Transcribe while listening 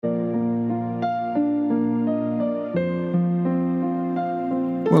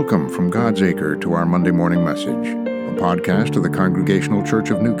Welcome from God's Acre to our Monday morning message, a podcast of the Congregational Church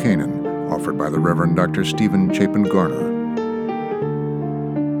of New Canaan, offered by the Reverend Dr. Stephen Chapin Garner.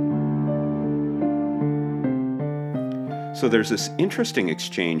 So there's this interesting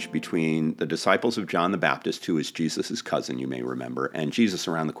exchange between the disciples of John the Baptist, who is Jesus' cousin, you may remember, and Jesus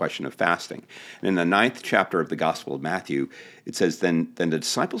around the question of fasting. And in the 9th chapter of the Gospel of Matthew, it says, Then the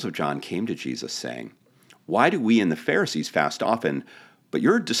disciples of John came to Jesus, saying, Why do we and the Pharisees fast often, but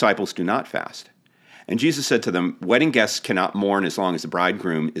your disciples do not fast? And Jesus said to them, Wedding guests cannot mourn as long as the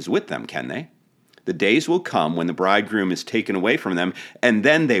bridegroom is with them, can they? The days will come when the bridegroom is taken away from them, and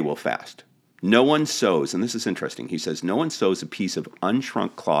then they will fast. No one sews, and this is interesting, he says, no one sews a piece of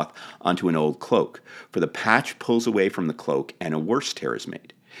unshrunk cloth onto an old cloak, for the patch pulls away from the cloak, and a worse tear is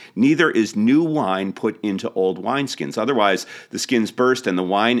made. Neither is new wine put into old wineskins. Otherwise, the skins burst, and the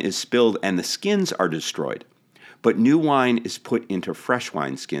wine is spilled, and the skins are destroyed. But new wine is put into fresh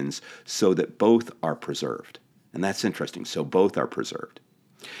wineskins, so that both are preserved. And that's interesting, so both are preserved.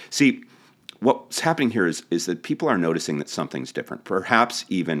 See, what's happening here is that people are noticing that something's different, perhaps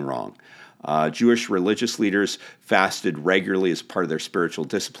even wrong. Jewish religious leaders fasted regularly as part of their spiritual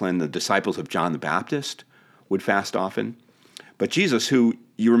discipline. The disciples of John the Baptist would fast often. But Jesus, who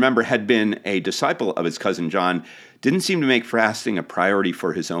you remember had been a disciple of his cousin John, didn't seem to make fasting a priority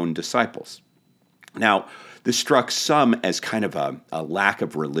for his own disciples. Now, this struck some as kind of a lack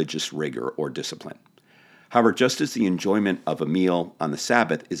of religious rigor or discipline. However, just as the enjoyment of a meal on the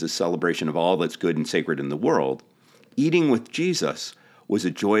Sabbath is a celebration of all that's good and sacred in the world, eating with Jesus was a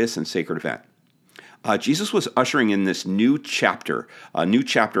joyous and sacred event. Jesus was ushering in this new chapter, a new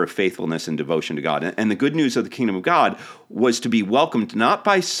chapter of faithfulness and devotion to God. And the good news of the kingdom of God was to be welcomed not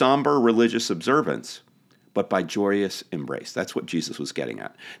by somber religious observance, but by joyous embrace. That's what Jesus was getting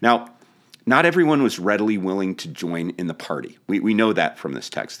at. Now, not everyone was readily willing to join in the party. We know that from this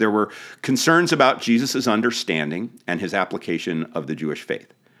text. There were concerns about Jesus' understanding and his application of the Jewish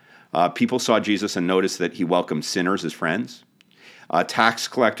faith. People saw Jesus and noticed that he welcomed sinners as friends. Tax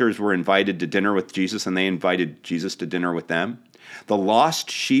collectors were invited to dinner with Jesus, and they invited Jesus to dinner with them. The lost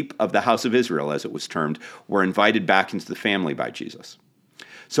sheep of the house of Israel, as it was termed, were invited back into the family by Jesus.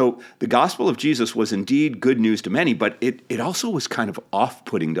 So the gospel of Jesus was indeed good news to many, but it also was kind of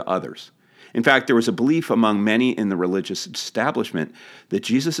off-putting to others. In fact, there was a belief among many in the religious establishment that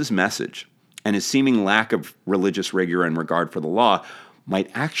Jesus' message and his seeming lack of religious rigor and regard for the law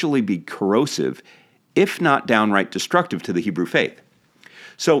might actually be corrosive, if not downright destructive to the Hebrew faith.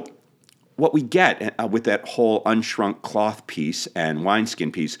 So what we get with that whole unshrunk cloth piece and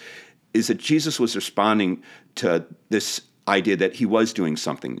wineskin piece is that Jesus was responding to this idea that he was doing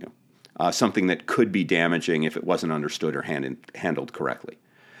something new, something that could be damaging if it wasn't understood or handled correctly.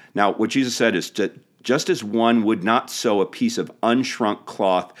 Now, what Jesus said is that just as one would not sew a piece of unshrunk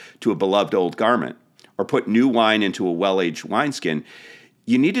cloth to a beloved old garment or put new wine into a well-aged wineskin,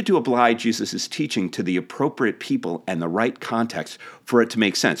 you needed to apply Jesus' teaching to the appropriate people and the right context for it to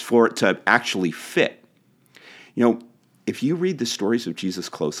make sense, for it to actually fit. You know, if you read the stories of Jesus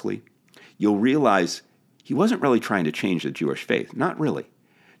closely, you'll realize he wasn't really trying to change the Jewish faith. Not really.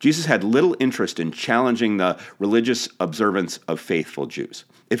 Jesus had little interest in challenging the religious observance of faithful Jews.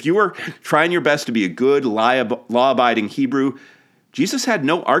 If you were trying your best to be a good, law-abiding Hebrew, Jesus had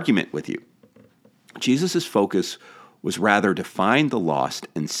no argument with you. Jesus' focus was rather to find the lost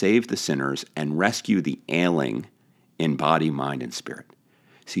and save the sinners and rescue the ailing in body, mind, and spirit.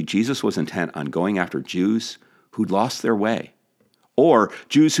 See, Jesus was intent on going after Jews who'd lost their way, or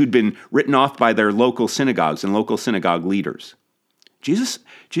Jews who'd been written off by their local synagogues and local synagogue leaders. Jesus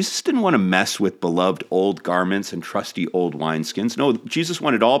didn't want to mess with beloved old garments and trusty old wineskins. No, Jesus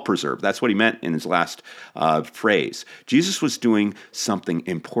wanted all preserved. That's what he meant in his last phrase. Jesus was doing something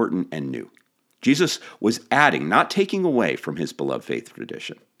important and new. Jesus was adding, not taking away from his beloved faith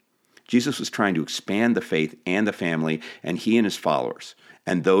tradition. Jesus was trying to expand the faith and the family, and he and his followers,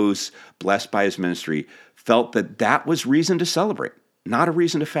 and those blessed by his ministry, felt that that was reason to celebrate, not a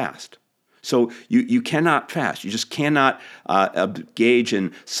reason to fast. So you cannot fast. You just cannot engage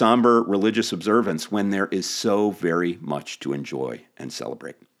in somber religious observance when there is so very much to enjoy and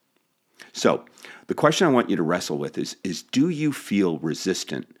celebrate. So the question I want you to wrestle with is do you feel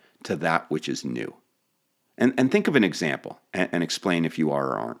resistant to that which is new? And think of an example and explain if you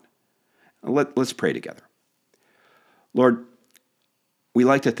are or aren't. Let's pray together. Lord, we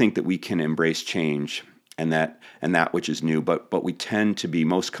like to think that we can embrace change and that which is new, but we tend to be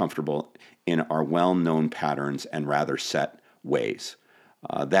most comfortable in our well-known patterns and rather set ways.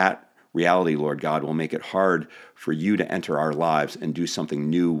 That reality, Lord God, will make it hard for you to enter our lives and do something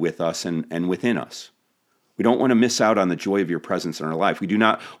new with us and within us. We don't want to miss out on the joy of your presence in our life. We do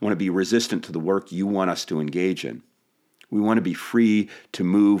not want to be resistant to the work you want us to engage in. We want to be free to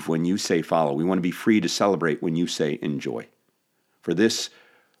move when you say follow. We want to be free to celebrate when you say enjoy. For this,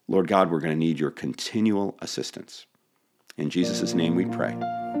 Lord God, we're going to need your continual assistance. In Jesus' name we pray.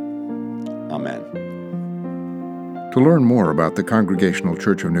 Amen. To learn more about the Congregational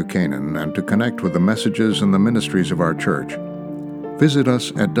Church of New Canaan and to connect with the messages and the ministries of our church, visit us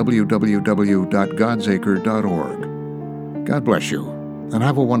at www.godsacre.org. God bless you, and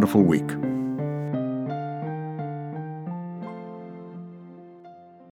have a wonderful week.